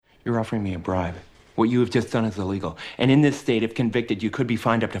You're offering me a bribe. What you have just done is illegal. And in this state, if convicted, you could be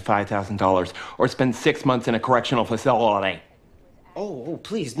fined up to $5,000 or spend 6 months in a correctional facility. Oh,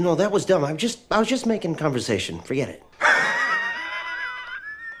 please. No, that was dumb. I was just making conversation. Forget it.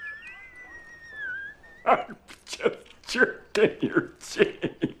 I'm just jerking your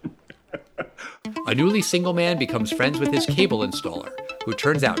chain. A newly single man becomes friends with his cable installer, who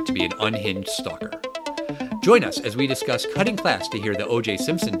turns out to be an unhinged stalker. Join us as we discuss cutting class to hear the O.J.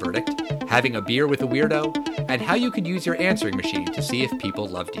 Simpson verdict, having a beer with a weirdo, and how you could use your answering machine to see if people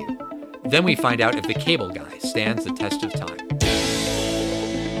loved you. Then we find out if the cable guy stands the test of time.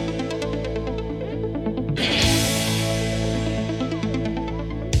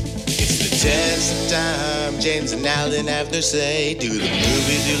 Test of time, James and Alan have their say. Do the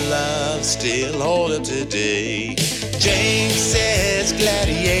movies you love still hold up today? James says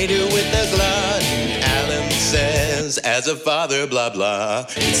gladiator with the glove. Alan says as a father, blah blah.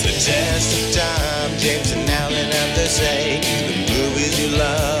 It's the test of time, James and Alan have their say. Do the movies you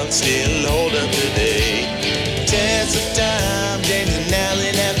love still hold up today? Test of time, James and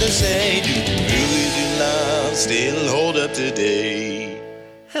Alan have their say. Do the movies you love still hold up today?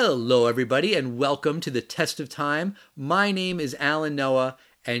 Hello, everybody, and welcome to the Test of Time. My name is Alan Noah,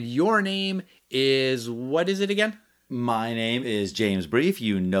 and your name is... what is it again? My name is James Brief.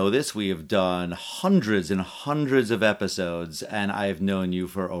 You know this. We have done hundreds and hundreds of episodes, and I have known you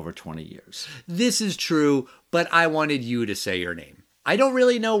for over 20 years. This is true, but I wanted you to say your name. I don't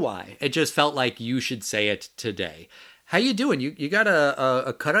really know why. It just felt like you should say it today. How you doing? You got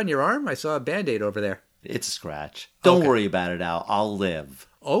a cut on your arm? I saw a Band-Aid over there. It's a scratch. Don't worry about it, Al. I'll live.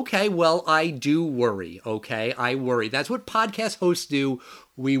 Okay, well, I do worry, okay? I worry. That's what podcast hosts do.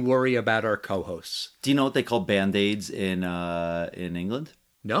 We worry about our co-hosts. Do you know what they call Band-Aids in England?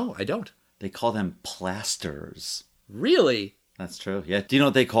 No, I don't. They call them plasters. Really? That's true, yeah. Do you know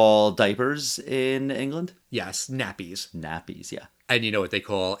what they call diapers in England? Yes, nappies. Nappies, yeah. And you know what they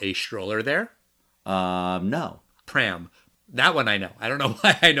call a stroller there? No. Pram. That one I know. I don't know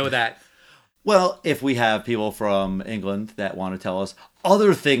why I know that. Well, if we have people from England that want to tell us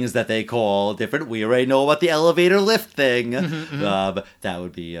other things that they call different, we already know about the elevator lift thing. But that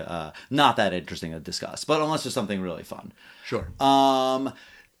would be not that interesting to discuss. But unless there's something really fun. Sure.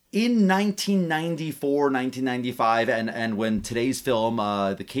 In 1994, 1995, and when today's film,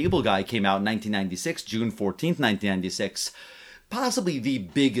 The Cable Guy, came out in 1996, June 14th, 1996, possibly the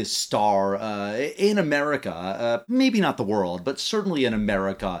biggest star in America, maybe not the world, but certainly in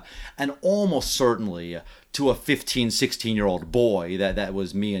America, and almost certainly to a 15, 16-year-old boy, that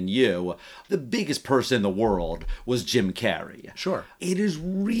was me and you, the biggest person in the world was Jim Carrey. Sure. It is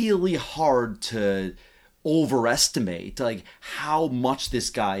really hard to overestimate like how much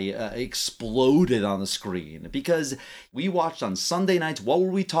this guy exploded on the screen, because we watched on Sunday nights. What were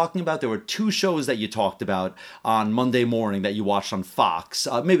we talking about? There were two shows that you talked about on Monday morning that you watched on Fox.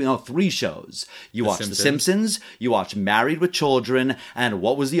 Three shows. You watched The Simpsons, you watched Married with Children, and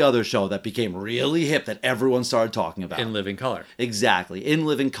what was the other show that became really hip that everyone started talking about? In Living Color. Exactly. In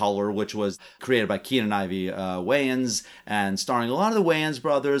Living Color, which was created by Keenan Ivory Wayans and starring a lot of the Wayans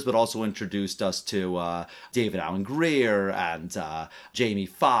brothers, but also introduced us to David Alan Grier and Jamie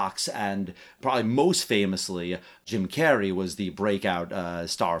Foxx, and probably most famously, Jim Carrey was the breakout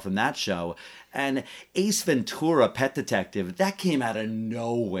star from that show. And Ace Ventura, Pet Detective, that came out of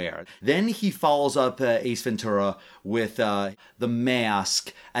nowhere. Then he follows up Ace Ventura with The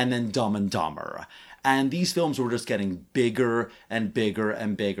Mask and then Dumb and Dumber. And these films were just getting bigger and bigger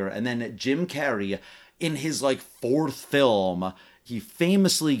and bigger. And then Jim Carrey, in his fourth film, he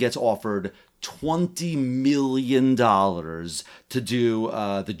famously gets offered $20 million to do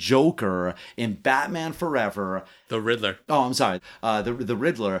the Joker in Batman Forever. The Riddler. Oh, I'm sorry. The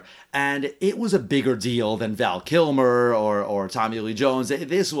Riddler. And it was a bigger deal than Val Kilmer or Tommy Lee Jones.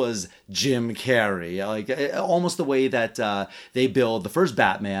 This was Jim Carrey. Almost the way that they billed the first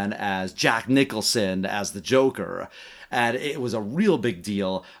Batman as Jack Nicholson as the Joker. And it was a real big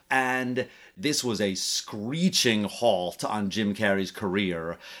deal. And this was a screeching halt on Jim Carrey's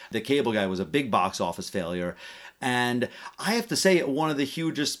career. The Cable Guy was a big box office failure. And I have to say, one of the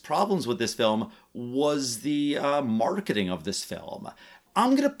hugest problems with this film was the marketing of this film.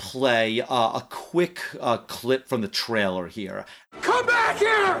 I'm going to play a quick clip from the trailer here. Come back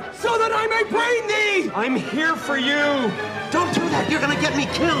here so that I may bring thee! I'm here for you. Don't do that. You're going to get me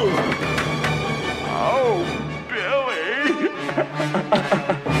killed. Oh, Billy.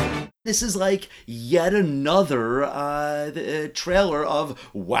 This is like yet another trailer of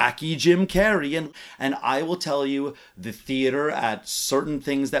wacky Jim Carrey. And I will tell you, the theater at certain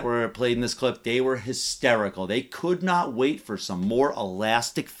things that were played in this clip, they were hysterical. They could not wait for some more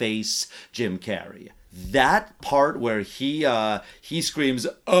elastic face Jim Carrey. That part where he screams,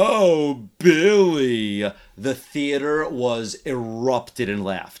 "Oh, Billy!" The theater was erupted in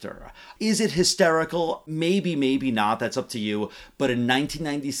laughter. Is it hysterical? Maybe, maybe not. That's up to you. But in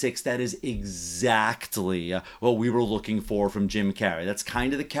 1996, that is exactly what we were looking for from Jim Carrey. That's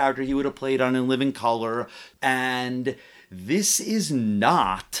kind of the character he would have played on In Living Color. And this is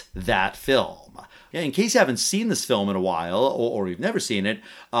not that film. Yeah, in case you haven't seen this film in a while, or you've never seen it,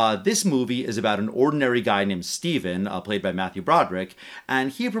 this movie is about an ordinary guy named Steven, played by Matthew Broderick, and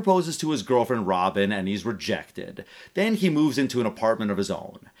he proposes to his girlfriend Robin, and he's rejected. Then he moves into an apartment of his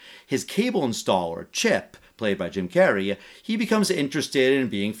own. His cable installer, Chip, played by Jim Carrey, he becomes interested in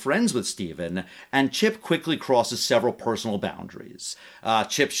being friends with Steven, and Chip quickly crosses several personal boundaries.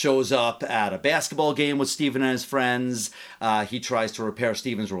 Chip shows up at a basketball game with Steven and his friends. He tries to repair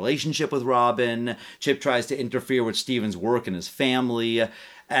Steven's relationship with Robin. Chip tries to interfere with Steven's work and his family.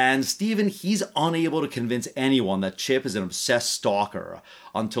 And Steven, he's unable to convince anyone that Chip is an obsessed stalker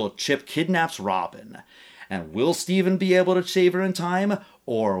until Chip kidnaps Robin. And will Steven be able to save her in time?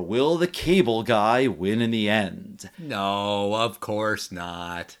 Or will the cable guy win in the end? No, of course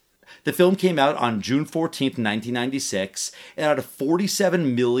not. The film came out on June 14th, 1996. It had a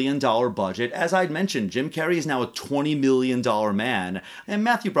 $47 million budget. As I'd mentioned, Jim Carrey is now a $20 million man. And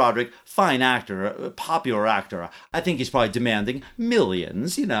Matthew Broderick, fine actor, popular actor. I think he's probably demanding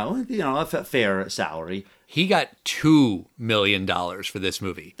millions, a fair salary. He got $2 million for this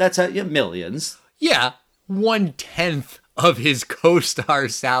movie. That's millions. Yeah, 1/10 of his co-star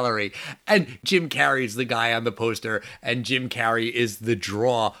salary. And Jim Carrey's the guy on the poster, and Jim Carrey is the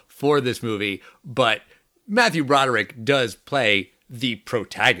draw for this movie. But Matthew Broderick does play the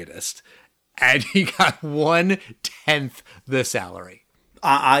protagonist, and he got 1/10 the salary.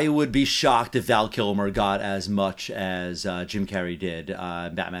 I would be shocked if Val Kilmer got as much as Jim Carrey did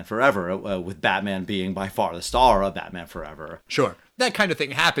Batman Forever, with Batman being by far the star of Batman Forever. Sure. That kind of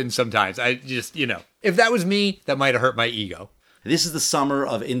thing happens sometimes. I just, if that was me, that might have hurt my ego. This is the summer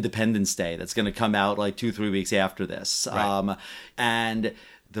of Independence Day that's going to come out like 2-3 weeks after this. Right. And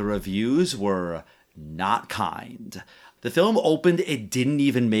the reviews were not kind. The film opened, it didn't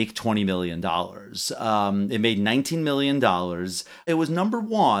even make $20 million. It made $19 million. It was number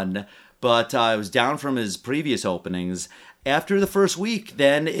one, but it was down from his previous openings. After the first week,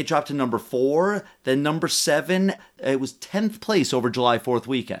 then it dropped to number 4, then number 7. It was 10th place over July 4th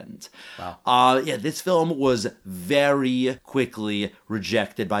weekend. Wow. This film was very quickly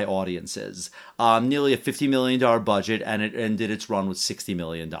rejected by audiences. Nearly a $50 million budget, and it ended its run with $60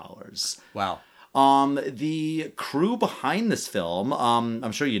 million. Wow. The crew behind this film,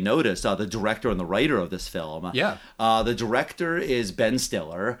 I'm sure you noticed, the director and the writer of this film. Yeah. The director is Ben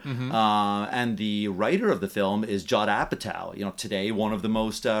Stiller, and the writer of the film is Judd Apatow. Today, one of the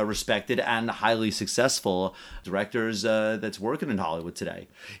most respected and highly successful directors that's working in Hollywood today.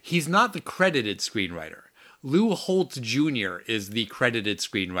 He's not the credited screenwriter. Lou Holtz Jr. is the credited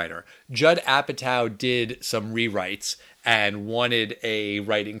screenwriter. Judd Apatow did some rewrites and wanted a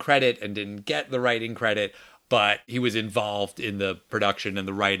writing credit and didn't get the writing credit, but he was involved in the production and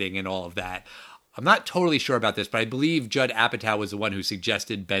the writing and all of that. I'm not totally sure about this, but I believe Judd Apatow was the one who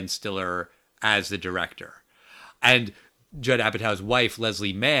suggested Ben Stiller as the director. And Judd Apatow's wife,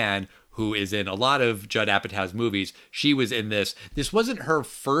 Leslie Mann, who is in a lot of Judd Apatow's movies, she was in this. This wasn't her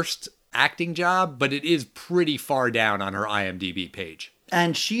first acting job, but it is pretty far down on her IMDb page.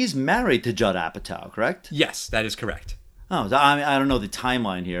 And she's married to Judd Apatow, correct? Yes, that is correct. Oh, I don't know the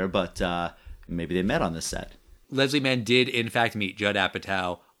timeline here, but maybe they met on this set. Leslie Mann did, in fact, meet Judd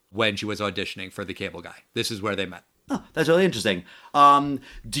Apatow when she was auditioning for The Cable Guy. This is where they met. Oh, that's really interesting.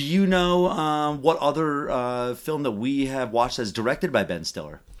 Do you know what other film that we have watched that's directed by Ben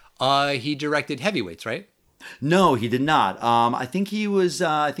Stiller? He directed Heavyweights, right? No, he did not. I think he was.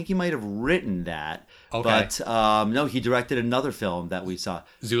 I think he might have written that. Okay. But no, he directed another film that we saw.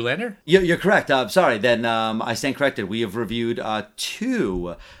 Zoolander? You're correct. Sorry. Then I stand corrected. We have reviewed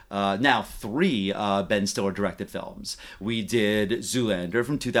 2, now 3 Ben Stiller directed films. We did Zoolander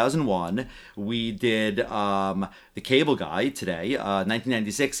from 2001. We did The Cable Guy today,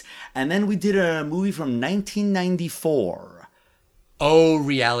 1996, and then we did a movie from 1994. Oh,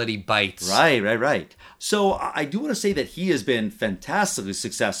 Reality Bites. Right. So I do want to say that he has been fantastically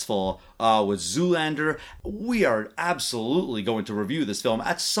successful with Zoolander. We are absolutely going to review this film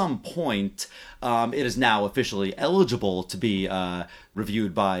at some point. It is now officially eligible to be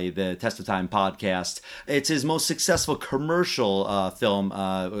reviewed by the Test of Time podcast. It's his most successful commercial film,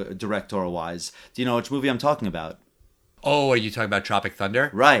 directorial-wise. Do you know which movie I'm talking about? Oh, are you talking about Tropic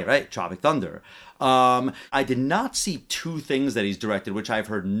Thunder? Right. Tropic Thunder. I did not see two things that he's directed, which I've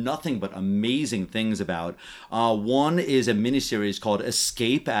heard nothing but amazing things about. One is a miniseries called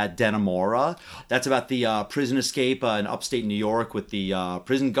Escape at Dannemora. That's about the prison escape in upstate New York with the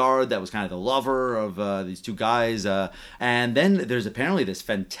prison guard that was kind of the lover of these two guys. And then there's apparently this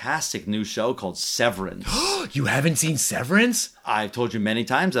fantastic new show called Severance. You haven't seen Severance? I've told you many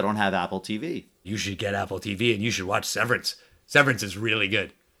times I don't have Apple TV. You should get Apple TV and you should watch Severance. Severance is really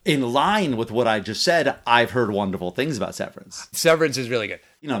good. In line with what I just said, I've heard wonderful things about Severance. Severance is really good.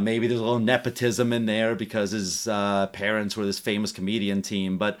 You know, maybe there's a little nepotism in there because his parents were this famous comedian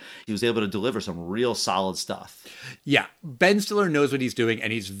team, but he was able to deliver some real solid stuff. Yeah, Ben Stiller knows what he's doing,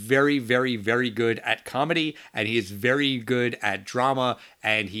 and he's very, very, very good at comedy, and he is very good at drama,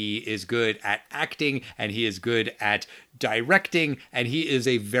 and he is good at acting, and he is good at directing, and he is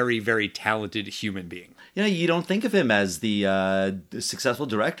a very, very talented human being. You know, you don't think of him as the successful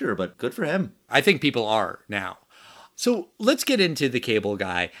director, but good for him. I think people are now. So let's get into The Cable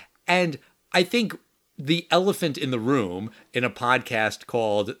Guy. And I think the elephant in the room in a podcast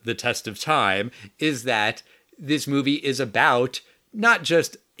called The Test of Time is that this movie is about not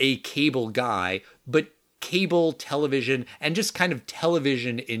just a cable guy, but cable television and just kind of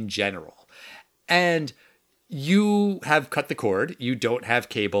television in general. And you have cut the cord. You don't have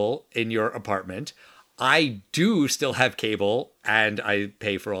cable in your apartment. I do still have cable, and I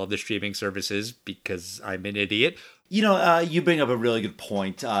pay for all the streaming services because I'm an idiot. You know, you bring up a really good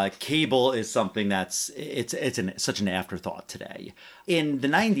point. Cable is something that's such an afterthought today. In the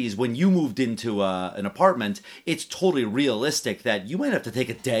 90s, when you moved into an apartment, it's totally realistic that you might have to take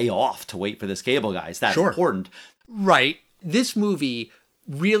a day off to wait for this cable guy. It's that important. Right. This movie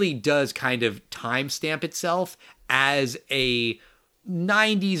really does kind of timestamp itself as a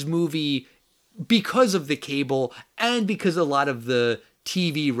 90s movie because of the cable and because a lot of the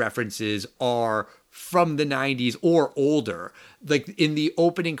TV references are from the 90s or older. Like in the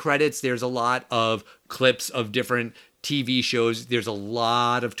opening credits, there's a lot of clips of different TV shows. There's a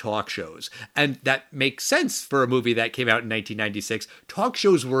lot of talk shows. And that makes sense for a movie that came out in 1996. Talk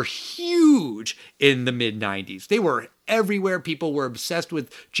shows were huge in the mid-90s. They were everywhere. People were obsessed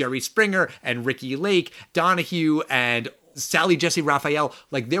with Jerry Springer and Ricky Lake, Donahue, and Sally Jesse Raphael.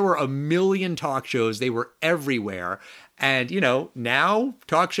 Like there were a million talk shows. They were everywhere. And, you know, now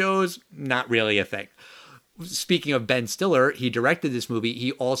talk shows, not really a thing. Speaking of Ben Stiller, he directed this movie.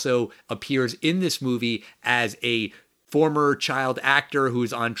 He also appears in this movie as a former child actor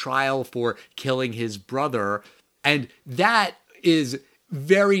who's on trial for killing his brother. And that is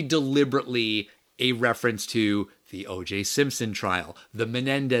very deliberately a reference to the O.J. Simpson trial, the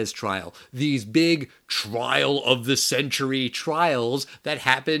Menendez trial, these big trial of the century trials that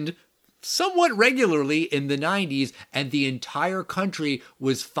happened somewhat regularly in the 90s, and the entire country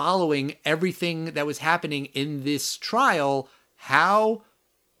was following everything that was happening in this trial. How?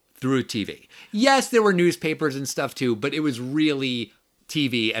 Through TV. Yes, there were newspapers and stuff too, but it was really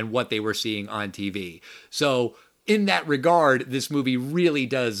TV and what they were seeing on TV. So in that regard, this movie really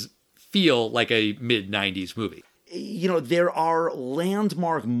does feel like a mid-90s movie. You know, there are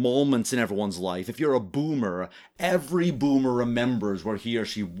landmark moments in everyone's life. If you're a boomer, every boomer remembers where he or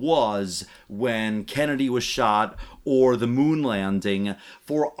she was when Kennedy was shot or the moon landing.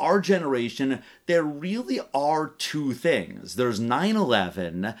 For our generation, there really are two things. There's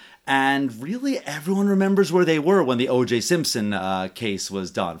 9/11, and really everyone remembers where they were when the O.J. Simpson case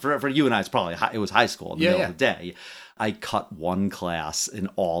was done. For you and I, it was high school in the middle of the day. I cut one class in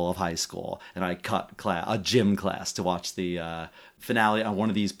all of high school, and I cut a gym class to watch the finale on one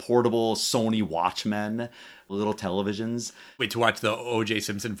of these portable Sony Watchmen little televisions. Wait, to watch the O.J.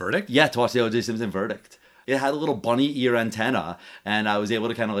 Simpson verdict? Yeah, to watch the O.J. Simpson verdict. It had a little bunny ear antenna, and I was able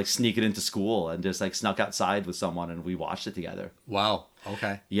to kind of like sneak it into school and just like snuck outside with someone, and we watched it together. Wow.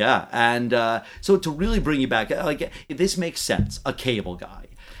 Okay. Yeah, and so to really bring you back, like this makes sense. A cable guy.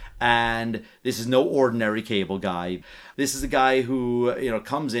 And this is no ordinary Cable guy. This is a guy who,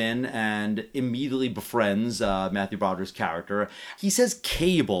 comes in and immediately befriends Matthew Broderick's character. He says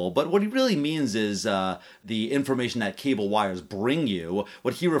cable, but what he really means is the information that cable wires bring you.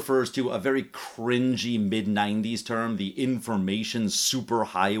 What he refers to a very cringy mid-90s term, the information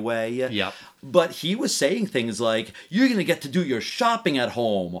superhighway. Yep. But he was saying things like, you're going to get to do your shopping at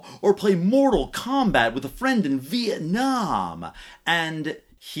home, or play Mortal Kombat with a friend in Vietnam. And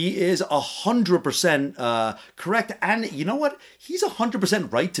he is 100% correct. And you know what? He's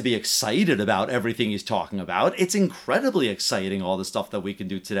 100% right to be excited about everything he's talking about. It's incredibly exciting, all the stuff that we can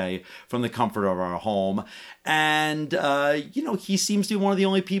do today from the comfort of our home. And, he seems to be one of the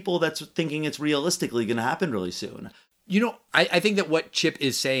only people that's thinking it's realistically going to happen really soon. I think that what Chip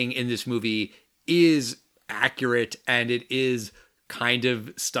is saying in this movie is accurate, and it is kind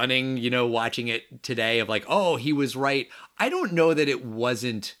of stunning, watching it today of like, oh, he was right. I don't know that it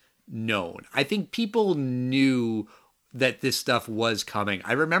wasn't known. I think people knew that this stuff was coming.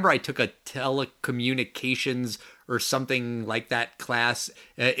 I remember I took a telecommunications or something like that class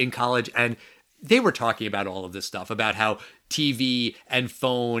in college, and they were talking about all of this stuff, about how TV and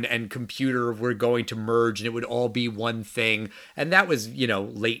phone and computer were going to merge and it would all be one thing. And that was,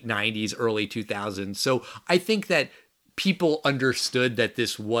 late 90s, early 2000s. So I think that people understood that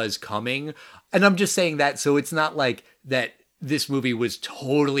this was coming. And I'm just saying that so it's not like that this movie was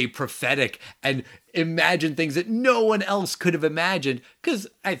totally prophetic and imagined things that no one else could have imagined, because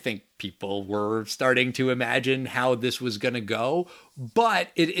I think people were starting to imagine how this was going to go. But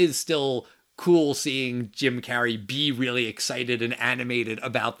it is still cool seeing Jim Carrey be really excited and animated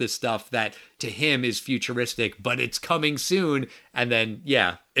about this stuff that to him is futuristic, but it's coming soon. And then,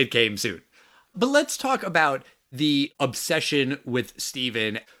 yeah, it came soon. But let's talk about the obsession with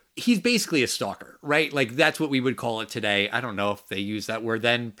Steven. He's basically a stalker, right? Like, that's what we would call it today. I don't know if they use that word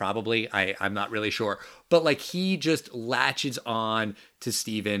then, probably. I'm not really sure. But like, he just latches on to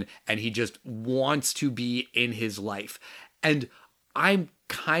Steven and he just wants to be in his life. And I'm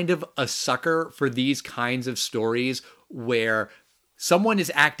kind of a sucker for these kinds of stories where someone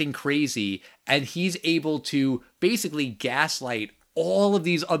is acting crazy and he's able to basically gaslight all of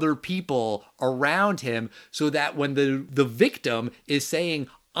these other people around him so that when the victim is saying,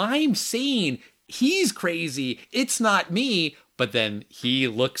 I'm sane, he's crazy, it's not me, but then he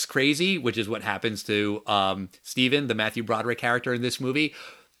looks crazy, which is what happens to Steven, the Matthew Broderick character in this movie.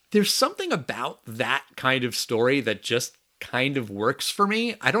 There's something about that kind of story that just kind of works for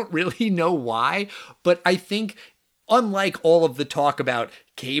me. I don't really know why, but I think unlike all of the talk about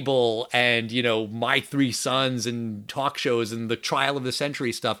cable and, My Three Sons and talk shows and the trial of the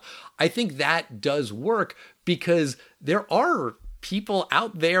century stuff, I think that does work because there are people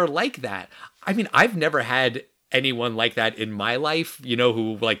out there like that. I mean, I've never had anyone like that in my life,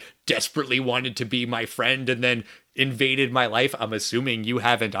 who like desperately wanted to be my friend and then invaded my life. I'm assuming you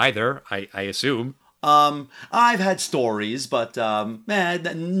haven't either, I assume. I've had stories, but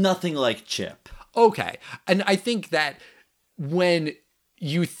nothing like Chip. Okay. And I think that when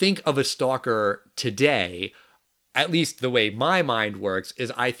you think of a stalker today, at least the way my mind works,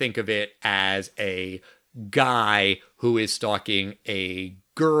 is I think of it as a guy who is stalking a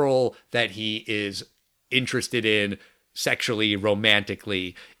girl that he is interested in sexually,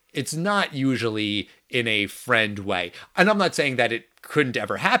 romantically. It's not usually in a friend way. And I'm not saying that it couldn't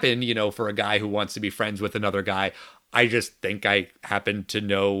ever happen, for a guy who wants to be friends with another guy. I just think I happen to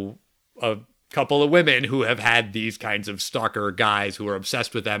know a couple of women who have had these kinds of stalker guys who are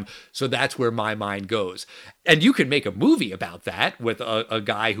obsessed with them. So that's where my mind goes. And you can make a movie about that with a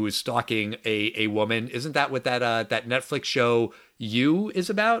guy who is stalking a woman. Isn't that what that Netflix show You is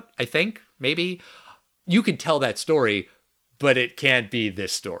about? I think, maybe. You could tell that story, but it can't be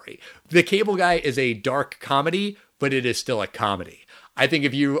this story. The Cable Guy is a dark comedy, but it is still a comedy. I think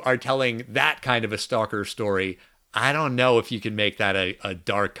if you are telling that kind of a stalker story, I don't know if you can make that a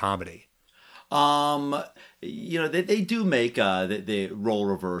dark comedy. They do make, they role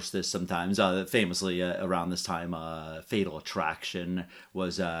reverse this sometimes. Famously, around this time, Fatal Attraction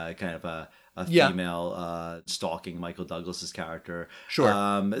was kind of a female stalking Michael Douglas's character.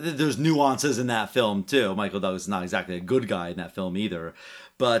 Sure. There's nuances in that film, too. Michael Douglas is not exactly a good guy in that film either.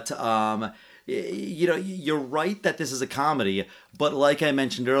 But, you're right that this is a comedy, but like I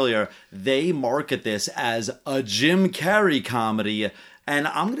mentioned earlier, they market this as a Jim Carrey comedy. And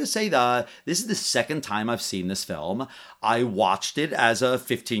I'm going to say that this is the second time I've seen this film. I watched it as a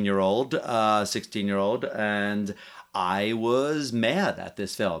 15-year-old, 16-year-old, and I was mad at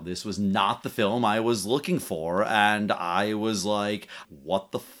this film. This was not the film I was looking for, and I was like,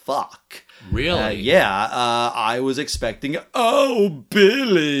 what the fuck? Really? I was expecting, oh,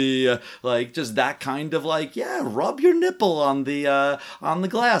 Billy, like just that kind of like, yeah, rub your nipple on the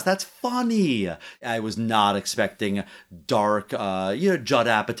glass. That's funny. I was not expecting dark, Judd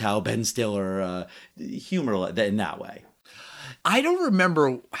Apatow, Ben Stiller humor in that way. I don't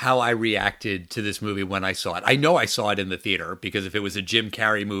remember how I reacted to this movie when I saw it. I know I saw it in the theater because if it was a Jim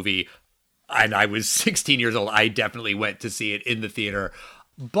Carrey movie and I was 16 years old, I definitely went to see it in the theater.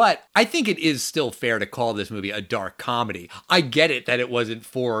 But I think it is still fair to call this movie a dark comedy. I get it that it wasn't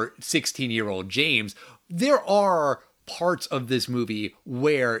for 16-year-old James. There are parts of this movie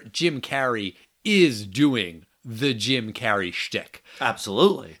where Jim Carrey is doing the Jim Carrey shtick.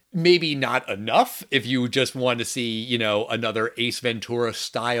 Absolutely. Maybe not enough if you just want to see, another Ace Ventura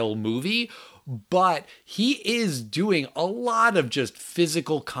style movie, but he is doing a lot of just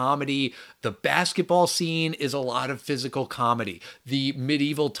physical comedy. The basketball scene is a lot of physical comedy. The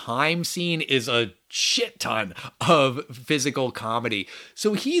medieval time scene is a shit ton of physical comedy.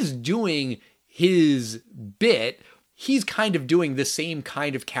 So he's doing his bit. He's kind of doing the same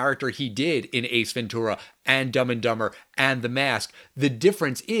kind of character he did in Ace Ventura and Dumb and Dumber and The Mask. The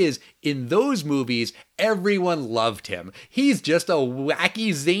difference is, in those movies, everyone loved him. He's just a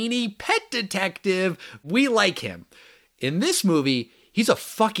wacky, zany pet detective. We like him. In this movie, he's a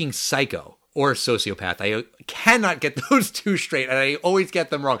fucking psycho or a sociopath. I cannot get those two straight, and I always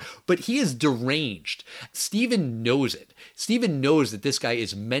get them wrong. But he is deranged. Steven knows it. Steven knows that this guy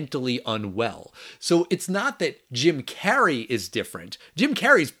is mentally unwell. So it's not that Jim Carrey is different. Jim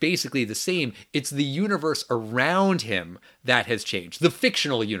Carrey's basically the same. It's the universe around him that has changed. The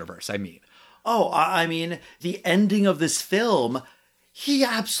fictional universe, I mean. Oh, I mean, the ending of this film, he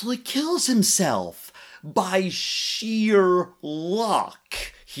absolutely kills himself by sheer luck.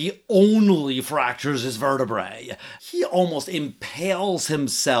 He only fractures his vertebrae. He almost impales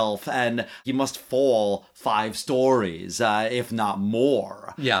himself, and he must fall 5 stories, if not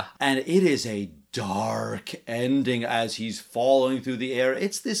more. Yeah. And it is a dark ending as he's falling through the air.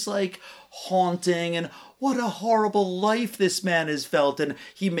 It's this, like, haunting and what a horrible life this man has felt. And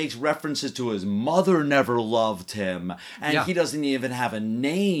he makes references to his mother never loved him. And he doesn't even have a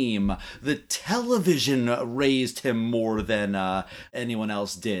name. The television raised him more than anyone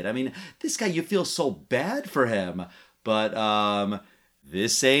else did. I mean, this guy, you feel so bad for him. But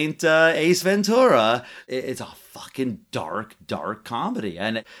this ain't Ace Ventura. It's a fucking dark, dark comedy.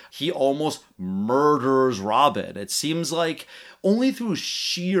 And he almost murders Robin. It seems like only through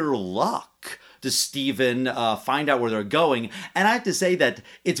sheer luck does Steven find out where they're going. And I have to say that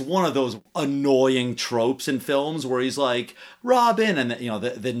it's one of those annoying tropes in films where he's like, Robin, and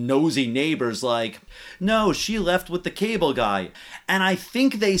the nosy neighbor's like, no, she left with the cable guy. And I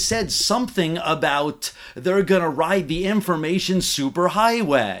think they said something about they're gonna ride the information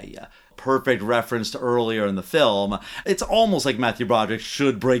superhighway. Perfect reference to earlier in the film. It's almost like Matthew Broderick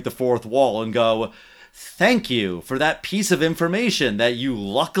should break the fourth wall and go, thank you for that piece of information that you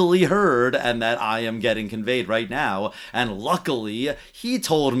luckily heard and that I am getting conveyed right now. And luckily, he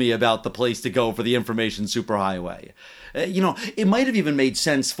told me about the place to go for the information superhighway. It might have even made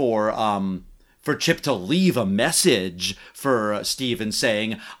sense for Chip to leave a message for Steven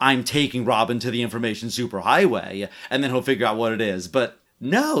saying, I'm taking Robin to the information superhighway, and then he'll figure out what it is. But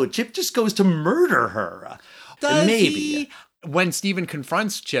no, Chip just goes to murder her. Does Maybe. he? When Steven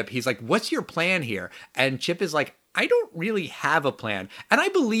confronts Chip, he's like, what's your plan here? And Chip is like, I don't really have a plan. And I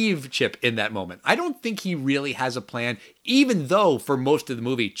believe Chip in that moment. I don't think he really has a plan, even though for most of the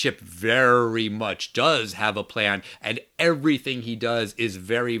movie, Chip very much does have a plan. And everything he does is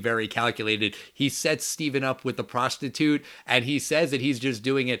very, very calculated. He sets Steven up with a prostitute, and he says that he's just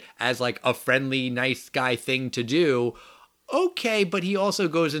doing it as like a friendly, nice guy thing to do. Okay, but he also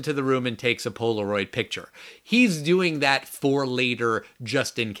goes into the room and takes a Polaroid picture. He's doing that for later,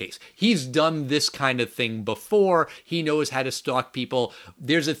 just in case. He's done this kind of thing before. He knows how to stalk people.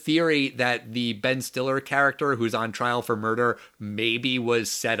 There's a theory that the Ben Stiller character who's on trial for murder maybe was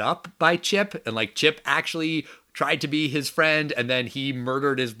set up by Chip, and like Chip actually tried to be his friend, and then he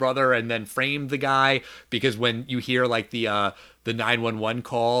murdered his brother and then framed the guy, because when you hear like the 911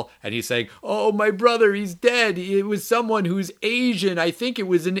 call and he's saying, oh, my brother, he's dead. It was someone who's Asian. I think it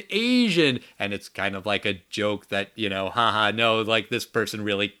was an Asian. And it's kind of like a joke that, haha, no, like this person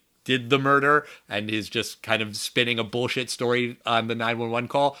really did the murder and is just kind of spinning a bullshit story on the 911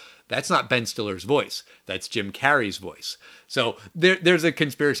 call. That's not Ben Stiller's voice. That's Jim Carrey's voice. So there's a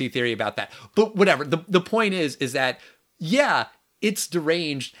conspiracy theory about that. But whatever. The point is that, yeah, it's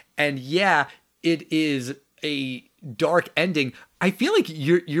deranged. And yeah, it is a dark ending. I feel like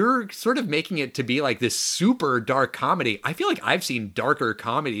you're sort of making it to be like this super dark comedy. I feel like I've seen darker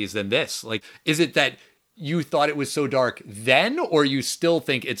comedies than this. Like, is it that you thought it was so dark then, or you still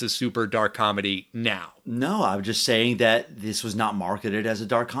think it's a super dark comedy now? No, I'm just saying that this was not marketed as a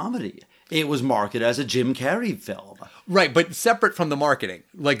dark comedy. It was marketed as a Jim Carrey film. Right, but separate from the marketing,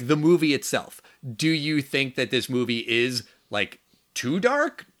 like the movie itself, do you think that this movie is like too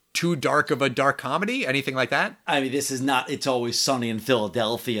dark? Too dark of a dark comedy? Anything like that? I mean, this is not It's Always Sunny in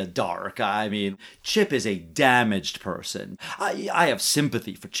Philadelphia dark. I mean, Chip is a damaged person. I have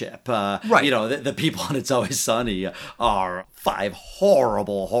sympathy for Chip. Right. You know, the people on It's Always Sunny are 5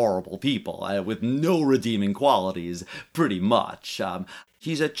 horrible, horrible people with no redeeming qualities, pretty much.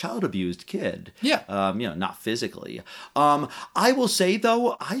 He's a child-abused kid. Yeah. You know, not physically. I will say,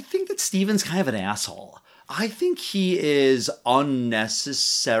 though, I think that Steven's kind of an asshole. I think he is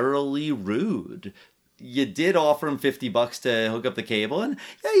unnecessarily rude. You did offer him $50 to hook up the cable, and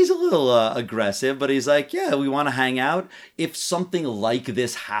yeah, he's a little aggressive, but he's like, yeah, we want to hang out. If something like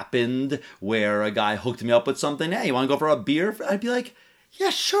this happened where a guy hooked me up with something, hey, you want to go for a beer? I'd be like, yeah,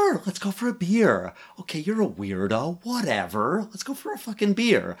 sure, let's go for a beer. Okay, you're a weirdo, whatever. Let's go for a fucking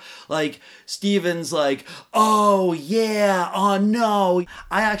beer. Like, Steven's like, oh, yeah, oh, no.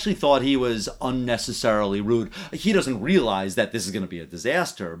 I actually thought he was unnecessarily rude. He doesn't realize that this is going to be a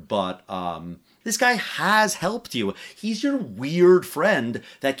disaster, but, this guy has helped you. He's your weird friend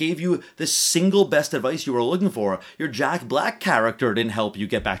that gave you the single best advice you were looking for. Your Jack Black character didn't help you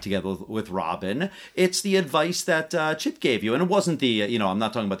get back together with Robin. It's the advice that Chip gave you. And it wasn't the, you know, I'm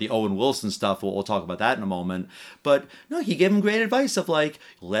not talking about the Owen Wilson stuff. We'll talk about that in a moment. But no, he gave him great advice of like,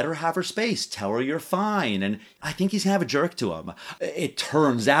 let her have her space. Tell her you're fine. And I think he's kind of a jerk to him. It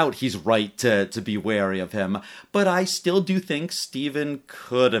turns out he's right to be wary of him. But I still do think Steven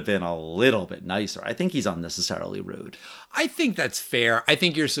could have been a little bit nicer. I think he's unnecessarily rude. I think that's fair. I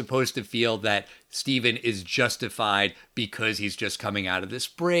think you're supposed to feel that Steven is justified because he's just coming out of this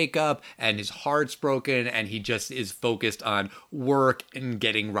breakup and his heart's broken and he just is focused on work and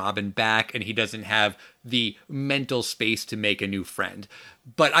getting Robin back and he doesn't have the mental space to make a new friend.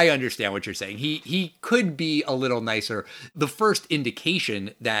 But I understand what you're saying. He could be a little nicer. The first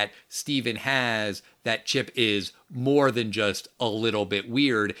indication that Steven has that Chip is more than just a little bit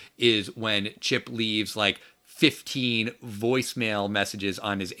weird is when Chip leaves like 15 voicemail messages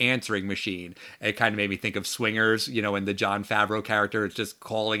on his answering machine. It kind of made me think of Swingers, you know, in the Jon Favreau character. It's just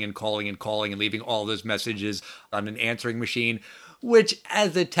calling and calling and calling and leaving all those messages on an answering machine, which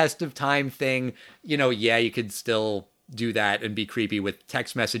as a test of time thing, you know, yeah, you could still do that and be creepy with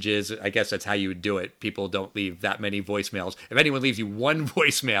text messages. I guess that's how you would do it. People don't leave that many voicemails. If anyone leaves you one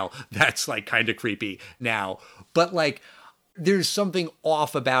voicemail, that's like kind of creepy now. But like, there's something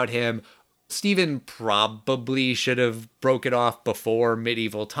off about him. Steven probably should have broke it off before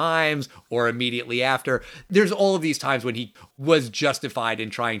Medieval Times or immediately after. There's all of these times when he was justified in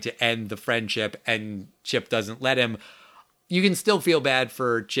trying to end the friendship and Chip doesn't let him. You can still feel bad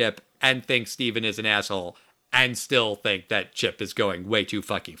for Chip and think Steven is an asshole and still think that Chip is going way too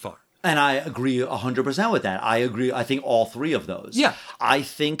fucking far. And I agree 100% with that. I agree. I think all three of those. Yeah. I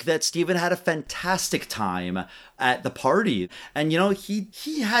think that Steven had a fantastic time at the party. And, you know,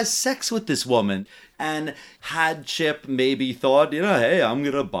 he has sex with this woman. And had Chip maybe thought, you know, hey, I'm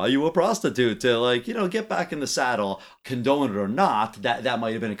going to buy you a prostitute to, like, you know, get back in the saddle, condone it or not, that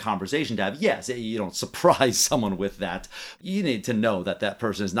might have been a conversation to have. Yes, you don't surprise someone with that. You need to know that that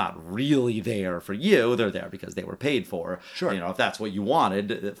person is not really there for you. They're there because they were paid for. Sure. You know, if that's what you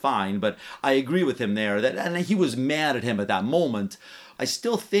wanted, fine. But I agree with him there. And he was mad at him at that moment. I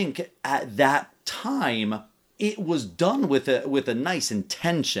still think at that time, it was done with a nice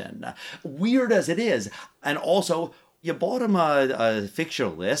intention, weird as it is. And also, you bought him a fix your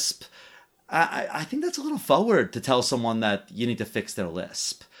lisp. I think that's a little forward to tell someone that you need to fix their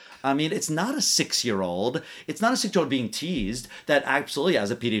lisp. I mean, it's not a 6-year-old. It's not a 6-year-old being teased. That absolutely, as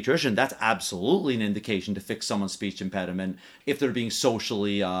a pediatrician, that's absolutely an indication to fix someone's speech impediment. If they're being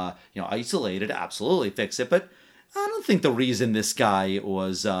socially, isolated, absolutely fix it. But I don't think the reason this guy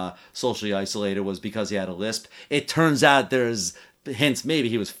was socially isolated was because he had a lisp. It turns out there's hints maybe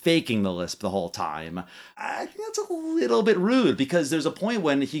he was faking the lisp the whole time. I think that's a little bit rude because there's a point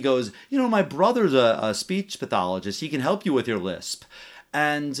when he goes, you know, my brother's a speech pathologist. He can help you with your lisp.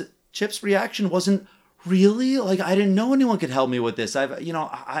 And Chip's reaction wasn't, really? Like, I didn't know anyone could help me with this.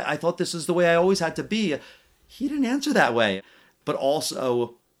 I thought this is the way I always had to be. He didn't answer that way. But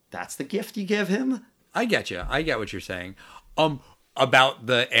also, that's the gift you give him? I get you. I get what you're saying. About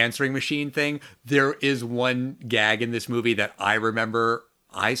the answering machine thing, there is one gag in this movie that I remember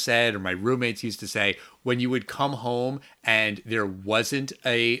I said, or my roommates used to say, when you would come home and there wasn't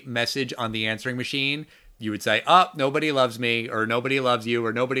a message on the answering machine, you would say, oh, nobody loves me, or nobody loves you,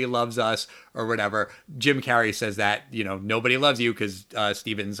 or nobody loves us, or whatever. Jim Carrey says that, nobody loves you because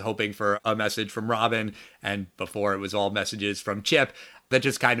Steven's hoping for a message from Robin. And before it was all messages from Chip. That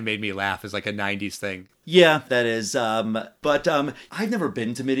just kind of made me laugh as like a 90s thing. Yeah, that is. But I've never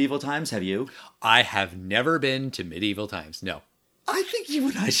been to medieval times. Have you? I have never been to medieval times. No. I think you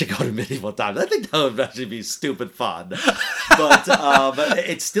and I should go to medieval times. I think that would actually be stupid fun. But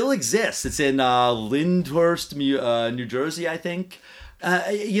it still exists. It's in Lyndhurst, New Jersey, I think.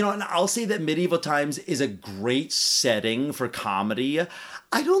 And I'll say that medieval times is a great setting for comedy.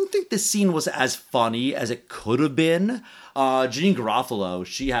 I don't think the scene was as funny as it could have been. Jeanine Garofalo,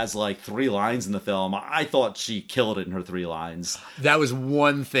 she has like 3 lines in the film. I thought she killed it in her 3 lines. That was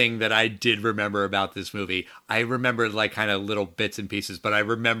one thing that I did remember about this movie. I remembered like kind of little bits and pieces, but I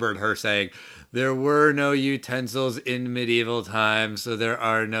remembered her saying, there were no utensils in medieval times, so there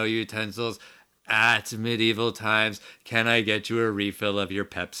are no utensils at medieval times. Can I get you a refill of your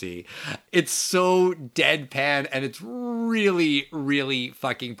Pepsi? It's so deadpan and it's really, really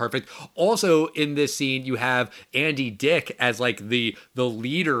fucking perfect. Also in this scene, you have Andy Dick as like the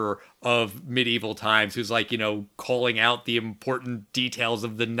leader of medieval times, who's like, calling out the important details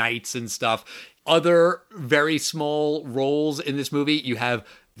of the knights and stuff. Other very small roles in this movie, you have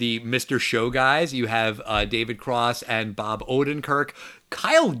the Mr. Show guys, you have David Cross and Bob Odenkirk.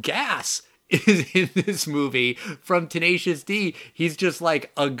 Kyle Gass is in this movie from Tenacious D. He's just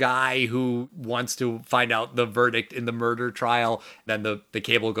like a guy who wants to find out the verdict in the murder trial. Then the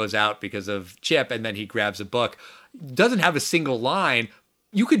cable goes out because of Chip, and then he grabs a book. Doesn't have a single line.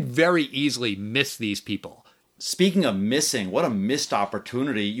 You could very easily miss these people. Speaking of missing, what a missed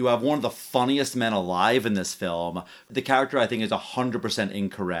opportunity. You have one of the funniest men alive in this film. The character, I think, is 100%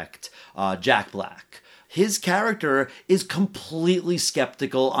 incorrect. Jack Black. His character is completely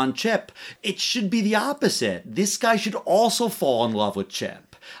skeptical on Chip. It should be the opposite. This guy should also fall in love with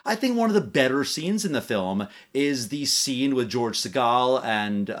Chip. I think one of the better scenes in the film is the scene with George Segal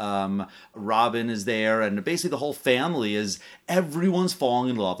and Robin is there, and basically the whole family is, everyone's falling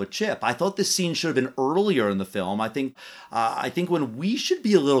in love with Chip. I thought this scene should have been earlier in the film. I think when we should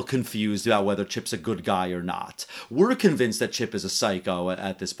be a little confused about whether Chip's a good guy or not. We're convinced that Chip is a psycho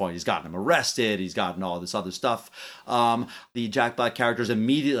at this point. He's gotten him arrested. He's gotten all this other stuff. The Jack Black character is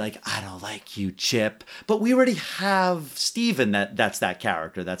immediately like, I don't like you, Chip. But we already have Steven that's that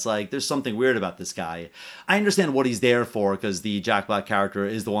character. That's like, there's something weird about this guy. I understand what he's there for, because the Jack Black character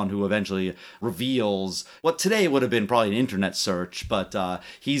is the one who eventually reveals what today would have been probably an internet search, but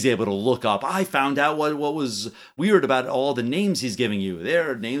he's able to look up, I found out what was weird about all the names he's giving you.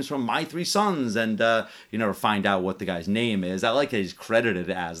 They're names from My 3 Sons, and you never find out what the guy's name is. I like that he's credited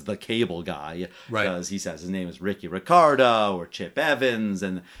as the cable guy, right? Because he says his name is Ricky Ricardo or Chip Evans,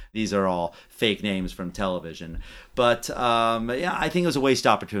 and these are all fake names from television. But yeah, I think it was a waste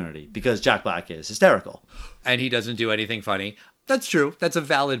opportunity because Jack Black is hysterical. And he doesn't do anything funny. That's true. That's a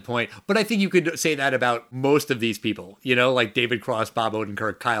valid point. But I think you could say that about most of these people, like David Cross, Bob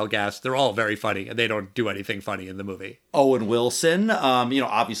Odenkirk, Kyle Gass. They're all very funny, and they don't do anything funny in the movie. Owen Wilson,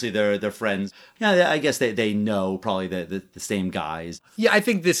 obviously they're friends. Yeah, I guess they know probably the same guys. Yeah, I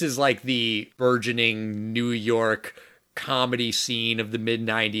think this is like the burgeoning New York comedy scene of the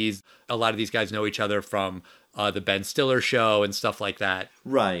mid-90s. A lot of these guys know each other from the Ben Stiller show and stuff like that.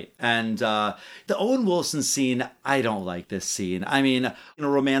 Right. And the Owen Wilson scene, I don't like this scene. I mean, in a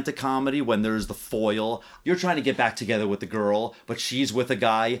romantic comedy, when there's the foil, you're trying to get back together with the girl, but she's with a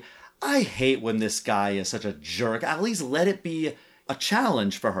guy. I hate when this guy is such a jerk. At least let it be a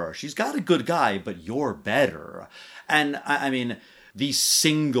challenge for her. She's got a good guy, but you're better. And I mean, the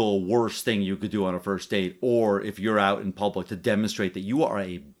single worst thing you could do on a first date, or if you're out in public to demonstrate that you are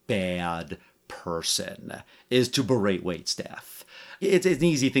a bad person, is to berate waitstaff. It's an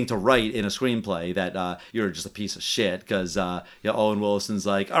easy thing to write in a screenplay that you're just a piece of shit, because Owen Wilson's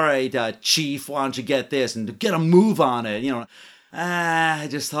like, all right, Chief, why don't you get this and get a move on it? I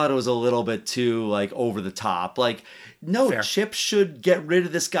just thought it was a little bit too over the top. No, fair. Chip should get rid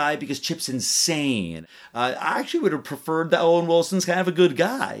of this guy because Chip's insane. I actually would have preferred that Owen Wilson's kind of a good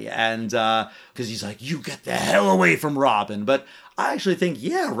guy, and because he's like, you get the hell away from Robin. But I actually think,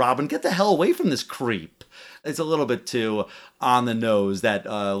 yeah, Robin, get the hell away from this creep. It's a little bit too on the nose that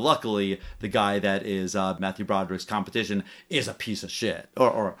luckily the guy that is Matthew Broderick's competition is a piece of shit.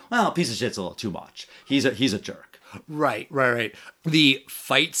 Or a piece of shit's a little too much. He's a jerk. Right. The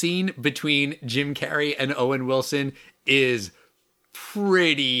fight scene between Jim Carrey and Owen Wilson is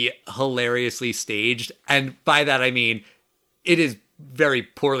pretty hilariously staged. And by that, I mean, it is very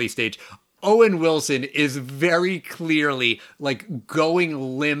poorly staged. Owen Wilson is very clearly like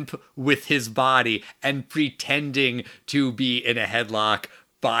going limp with his body and pretending to be in a headlock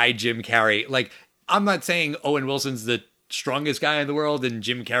by Jim Carrey. Like, I'm not saying Owen Wilson's the strongest guy in the world and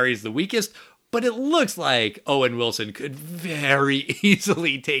Jim Carrey's the weakest, but it looks like Owen Wilson could very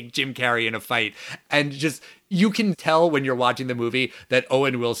easily take Jim Carrey in a fight. And just, you can tell when you're watching the movie that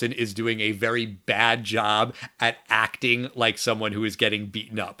Owen Wilson is doing a very bad job at acting like someone who is getting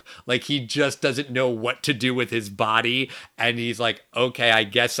beaten up. Like, he just doesn't know what to do with his body. And he's like, okay, I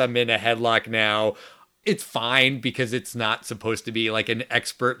guess I'm in a headlock now. It's fine because it's not supposed to be like an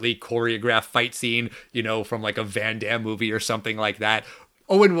expertly choreographed fight scene, you know, from like a Van Damme movie or something like that.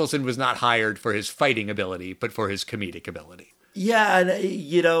 Owen Wilson was not hired for his fighting ability, but for his comedic ability. Yeah, and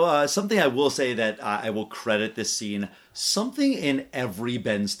you know, something I will say that I will credit this scene, something in every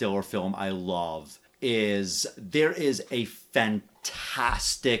Ben Stiller film I love is there is a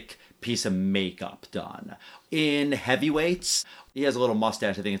fantastic piece of makeup done. In Heavyweights, he has a little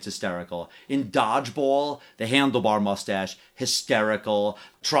mustache, I think it's hysterical. In Dodgeball, the handlebar mustache, hysterical.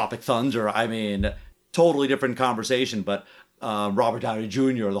 Tropic Thunder, I mean, totally different conversation, but Robert Downey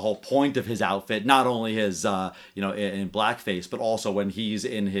Jr., the whole point of his outfit, not only his, in blackface, but also when he's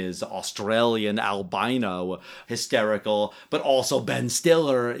in his Australian albino, hysterical, but also Ben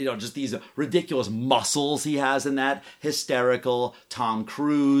Stiller, you know, just these ridiculous muscles he has in that, hysterical. Tom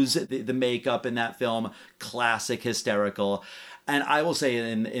Cruise, the makeup in that film, classic, hysterical. And I will say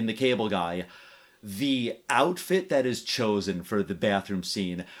in The Cable Guy, the outfit that is chosen for the bathroom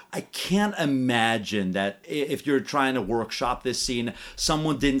scene, I can't imagine that if you're trying to workshop this scene,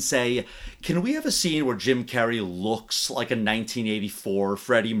 someone didn't say, can we have a scene where Jim Carrey looks like a 1984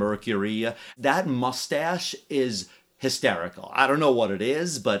 Freddie Mercury? That mustache is hysterical. I don't know what it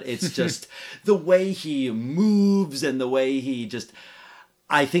is, but it's just the way he moves and the way he just...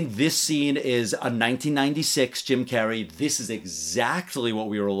 I think this scene is a 1996 Jim Carrey. This is exactly what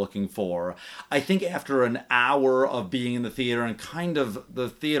we were looking for. I think after an hour of being in the theater and kind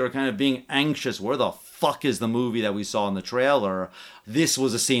of being anxious, where the fuck is the movie that we saw in the trailer? This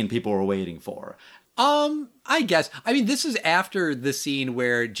was a scene people were waiting for. I guess. I mean, this is after the scene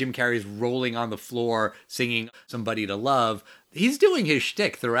where Jim Carrey's rolling on the floor singing Somebody to Love. He's doing his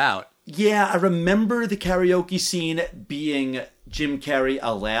shtick throughout. Yeah, I remember the karaoke scene being Jim Carrey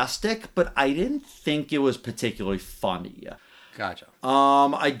elastic, but I didn't think it was particularly funny. Gotcha.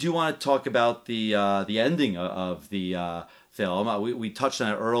 I do want to talk about the ending of the film. We touched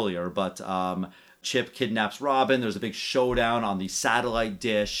on it earlier, but Chip kidnaps Robin. There's a big showdown on the satellite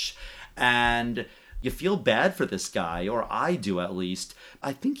dish, and you feel bad for this guy, or I do at least.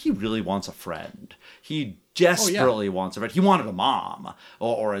 I think he really wants a friend. He desperately wants a friend. He wanted a mom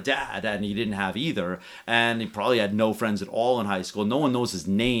or a dad, and he didn't have either. And he probably had no friends at all in high school. No one knows his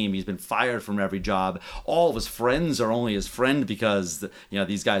name. He's been fired from every job. All of his friends are only his friend because, you know,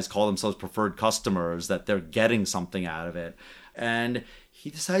 these guys call themselves preferred customers, that they're getting something out of it. And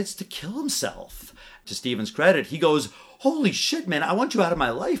he decides to kill himself. To Steven's credit, he goes, holy shit, man, I want you out of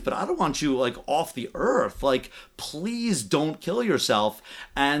my life, but I don't want you, like, off the earth. Like, please don't kill yourself.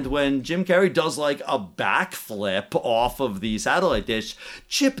 And when Jim Carrey does, like, a backflip off of the satellite dish,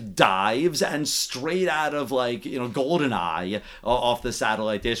 Chip dives and straight out of, like, you know, GoldenEye off the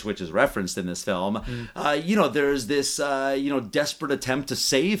satellite dish, which is referenced in this film, there's this, desperate attempt to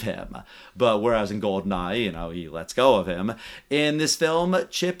save him. But whereas in GoldenEye, you know, he lets go of him. In this film,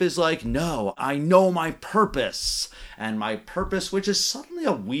 Chip is like, no, I know my purpose. And my purpose, which is suddenly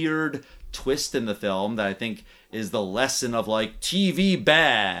a weird twist in the film that I think is the lesson of, like, TV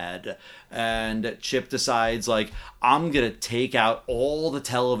bad. And Chip decides, like, I'm going to take out all the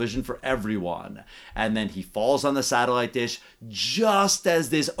television for everyone. And then he falls on the satellite dish just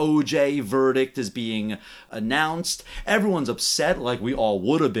as this OJ verdict is being announced. Everyone's upset, like we all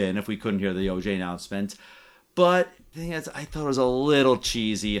would have been if we couldn't hear the OJ announcement. But the thing is, I thought it was a little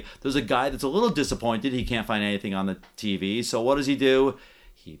cheesy. There's a guy that's a little disappointed he can't find anything on the TV. So what does he do?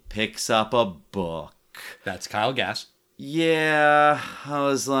 He picks up a book. That's Kyle Gass. Yeah, I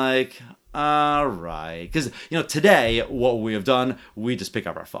was like, all right. Because, you know, today, what we have done, we just pick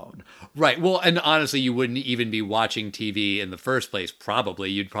up our phone. Right. Well, and honestly, you wouldn't even be watching TV in the first place, probably.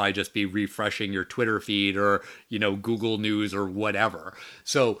 You'd probably just be refreshing your Twitter feed or, you know, Google News or whatever.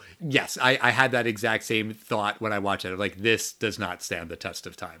 So, yes, I had that exact same thought when I watched it. Like, this does not stand the test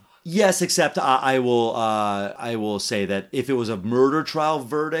of time. Yes, except I will say that if it was a murder trial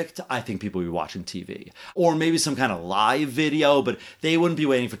verdict, I think people would be watching TV. Or maybe some kind of live video, but they wouldn't be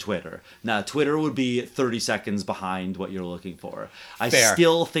waiting for Twitter. Now, Twitter would be 30 seconds behind what you're looking for. I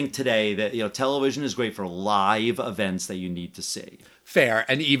still think today that, you know, television is great for live events that you need to see. Fair.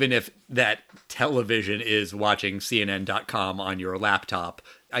 And even if that television is watching CNN.com on your laptop,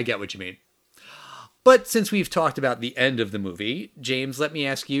 I get what you mean. But since we've talked about the end of the movie, James, let me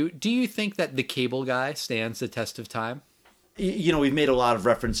ask you, do you think that the cable guy stands the test of time? You know, we've made a lot of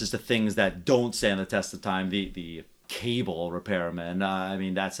references to things that don't stand the test of time. The cable repairman. I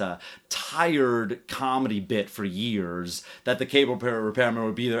mean, that's a tired comedy bit for years, that the cable repairman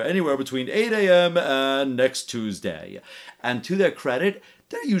would be there anywhere between 8 a.m. and next Tuesday. And to their credit,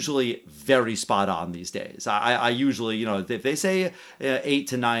 they're usually very spot on these days. I usually, you know, if they say 8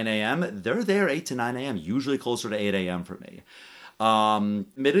 to 9 a.m., they're there 8 to 9 a.m., usually closer to 8 a.m. for me.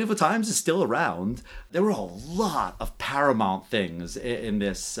 Medieval Times is still around. There were a lot of Paramount things in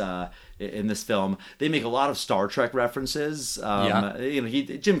this film. They make a lot of Star Trek references. You know,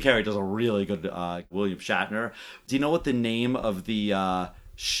 Jim Carrey does a really good William Shatner. Do you know what the name of the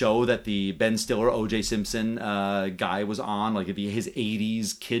show that the Ben Stiller, O.J. Simpson guy was on, like his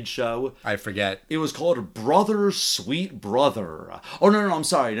 80s kid show? I forget. It was called Brother Sweet Brother. Oh, no, I'm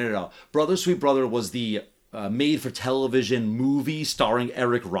sorry. No. Brother Sweet Brother was the made-for-television movie starring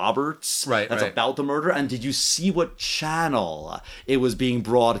Eric Roberts. That's about the murder. And did you see what channel it was being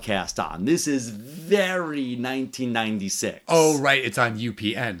broadcast on? This is very 1996. Oh, right. It's on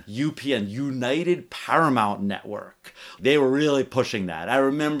UPN. UPN, United Paramount Network. They were really pushing that. I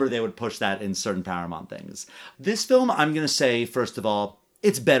remember they would push that in certain Paramount things. This film, I'm going to say, first of all,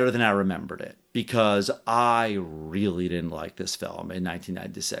 it's better than I remembered it, because I really didn't like this film in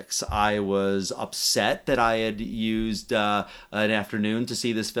 1996. I was upset that I had used an afternoon to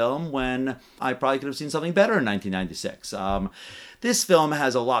see this film when I probably could have seen something better in 1996. This film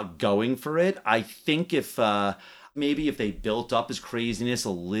has a lot going for it. I think if maybe if they built up his craziness a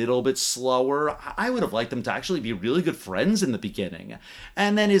little bit slower, I would have liked them to actually be really good friends in the beginning.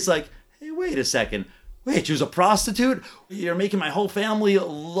 And then it's like, hey, wait a second. Wait, she was a prostitute? You're making my whole family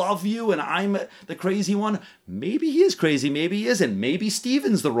love you and I'm the crazy one? Maybe he is crazy, maybe he isn't. Maybe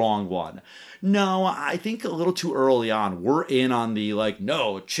Steven's the wrong one. No, I think a little too early on, we're in on the, like,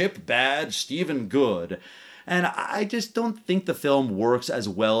 no, Chip bad, Steven good. And I just don't think the film works as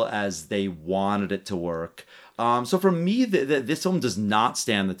well as they wanted it to work. So for me, this film does not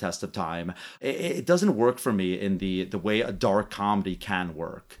stand the test of time. It doesn't work for me in the way a dark comedy can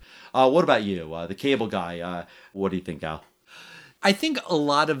work. What about you, the cable guy? What do you think, Al? I think a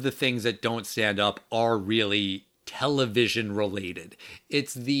lot of the things that don't stand up are really television related.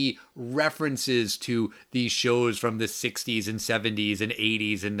 It's the references to these shows from the 60s and 70s and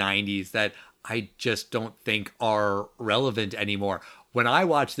 80s and 90s that I just don't think are relevant anymore. When I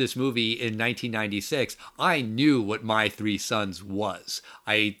watched this movie in 1996, I knew what My Three Sons was.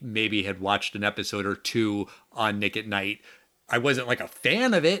 I maybe had watched an episode or two on Nick at Night. I wasn't like a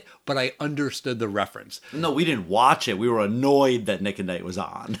fan of it, but I understood the reference. No, we didn't watch it. We were annoyed that Nick at Night was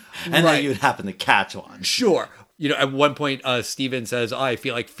on. And then you'd happen to catch one. Sure. You know, at one point, Steven says, I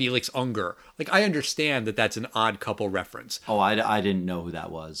feel like Felix Unger. Like, I understand that that's an Odd Couple reference. Oh, I didn't know who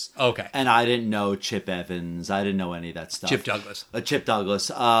that was. Okay. And I didn't know Chip Evans. I didn't know any of that stuff. Chip Douglas. Chip Douglas.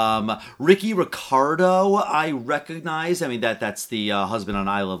 Ricky Ricardo, I recognize. I mean, that's the husband on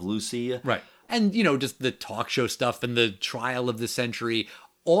I Love Lucy. Right. And, you know, just the talk show stuff and the trial of the century,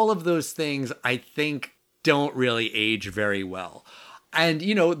 all of those things, I think, don't really age very well. And,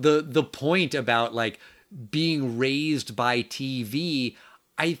 you know, the point about, like, being raised by TV,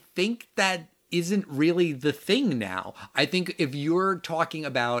 I think that isn't really the thing now. I think if you're talking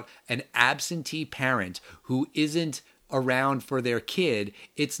about an absentee parent who isn't around for their kid,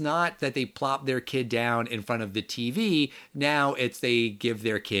 it's not that they plop their kid down in front of the TV. Now it's they give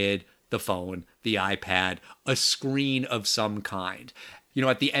their kid the phone, the iPad, a screen of some kind. You know,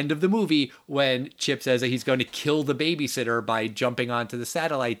 at the end of the movie, when Chip says that he's going to kill the babysitter by jumping onto the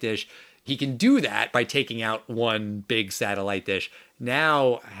satellite dish, he can do that by taking out one big satellite dish.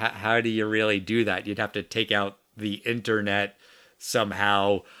 Now, how do you really do that? You'd have to take out the internet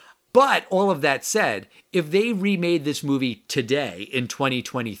somehow. But all of that said, if they remade this movie today in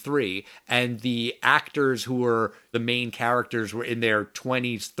 2023 and the actors who were the main characters were in their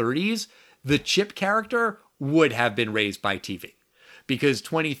 20s, 30s, the Chip character would have been raised by TV. Because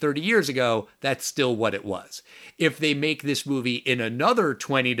 20, 30 years ago, that's still what it was. If they make this movie in another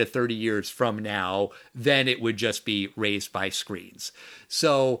 20 to 30 years from now, then it would just be raised by screens.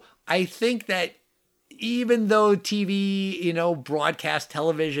 So I think that even though TV, you know, broadcast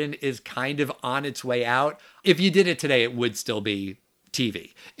television is kind of on its way out, if you did it today, it would still be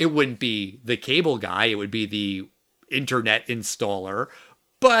TV. It wouldn't be the cable guy. It would be the internet installer.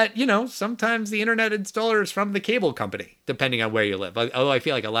 But, sometimes the internet installer is from the cable company, depending on where you live. Although I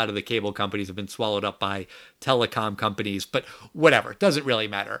feel like a lot of the cable companies have been swallowed up by telecom companies, but whatever, it doesn't really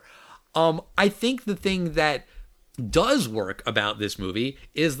matter. I think the thing that does work about this movie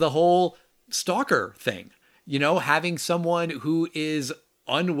is the whole stalker thing. Having someone who is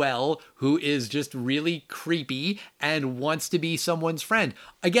unwell, who is just really creepy and wants to be someone's friend.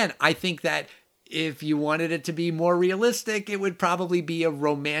 Again, I think that if you wanted it to be more realistic, it would probably be a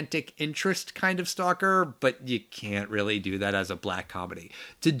romantic interest kind of stalker, but you can't really do that as a black comedy.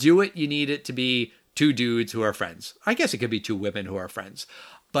 To do it, you need it to be two dudes who are friends. I guess it could be two women who are friends.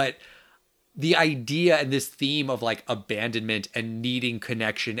 But the idea and this theme of like abandonment and needing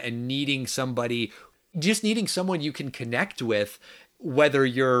connection and needing somebody, just needing someone you can connect with, whether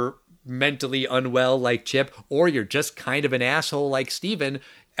you're mentally unwell like Chip or you're just kind of an asshole like Steven,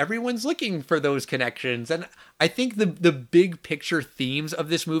 everyone's looking for those connections. And I think the big picture themes of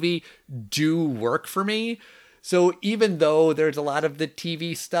this movie do work for me. So even though there's a lot of the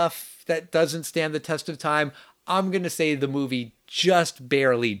TV stuff that doesn't stand the test of time, I'm going to say the movie just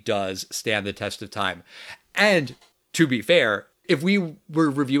barely does stand the test of time. And to be fair, if we were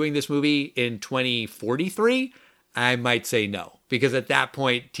reviewing this movie in 2043, I might say no. Because at that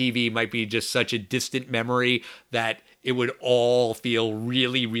point, TV might be just such a distant memory that it would all feel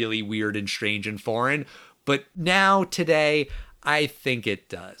really, really weird and strange and foreign. But now, today, I think it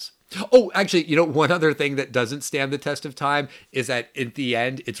does. Oh, actually, one other thing that doesn't stand the test of time is that at the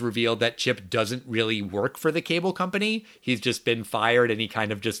end, it's revealed that Chip doesn't really work for the cable company. He's just been fired and he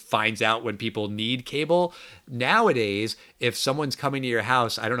kind of just finds out when people need cable. Nowadays, if someone's coming to your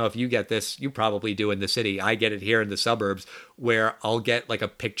house, I don't know if you get this, you probably do in the city. I get it here in the suburbs where I'll get like a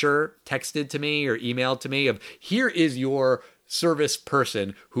picture texted to me or emailed to me of here is your service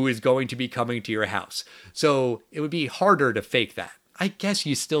person who is going to be coming to your house. So it would be harder to fake that. I guess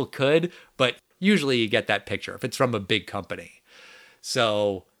you still could, but usually you get that picture if it's from a big company.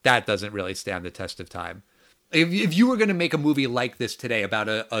 So that doesn't really stand the test of time. If you were going to make a movie like this today about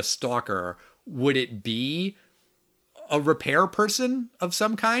a stalker, would it be a repair person of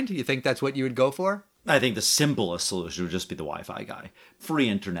some kind? You think that's what you would go for? I think the simplest solution would just be the Wi-Fi guy. Free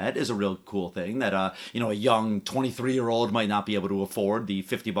internet is a real cool thing that, a young 23-year-old might not be able to afford the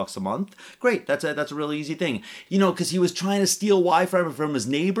 $50 a month. Great, that's a really easy thing. Because he was trying to steal Wi-Fi from his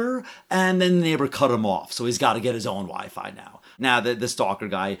neighbor, and then the neighbor cut him off, so he's got to get his own Wi-Fi now. Now the stalker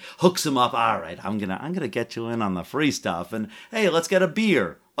guy hooks him up. All right, I'm gonna get you in on the free stuff, and hey, let's get a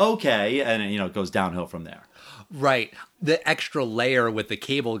beer. Okay, and it goes downhill from there. Right. The extra layer with the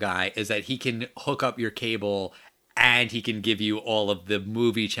cable guy is that he can hook up your cable and he can give you all of the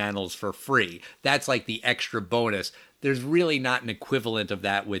movie channels for free. That's like the extra bonus. There's really not an equivalent of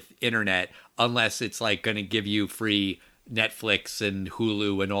that with internet unless it's like going to give you free Netflix and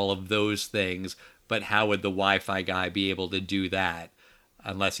Hulu and all of those things. But how would the Wi-Fi guy be able to do that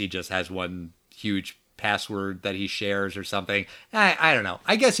unless he just has one huge password that he shares or something? I don't know.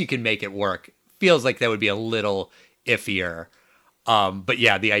 I guess you can make it work. Feels like that would be a little iffier. But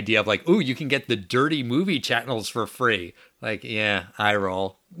yeah, the idea of like, ooh, you can get the dirty movie channels for free. Like, yeah, eye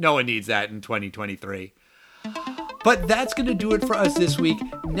roll. No one needs that in 2023. But that's going to do it for us this week.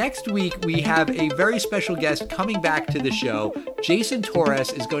 Next week, we have a very special guest coming back to the show. Jason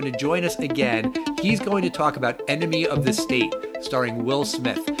Torres is going to join us again. He's going to talk about Enemy of the State, starring Will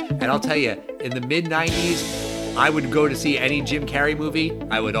Smith. And I'll tell you, in the mid-90s, I would go to see any Jim Carrey movie.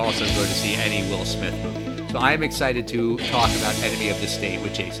 I would also go to see any Will Smith movie. So I am excited to talk about Enemy of the State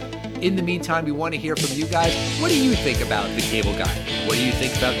with Jason. In the meantime, we want to hear from you guys. What do you think about the cable guy? What do you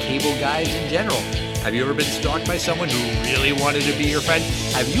think about cable guys in general? Have you ever been stalked by someone who really wanted to be your friend?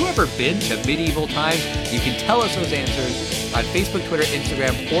 Have you ever been to medieval times? You can tell us those answers on Facebook, Twitter,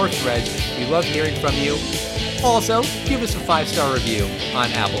 Instagram, or Threads. We love hearing from you. Also, give us a 5-star review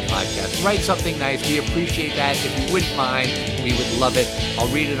on Apple Podcasts. Write something nice. We appreciate that. If you wouldn't mind, we would love it.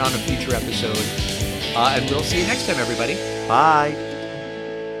 I'll read it on a future episode. And we'll see you next time, everybody. Bye.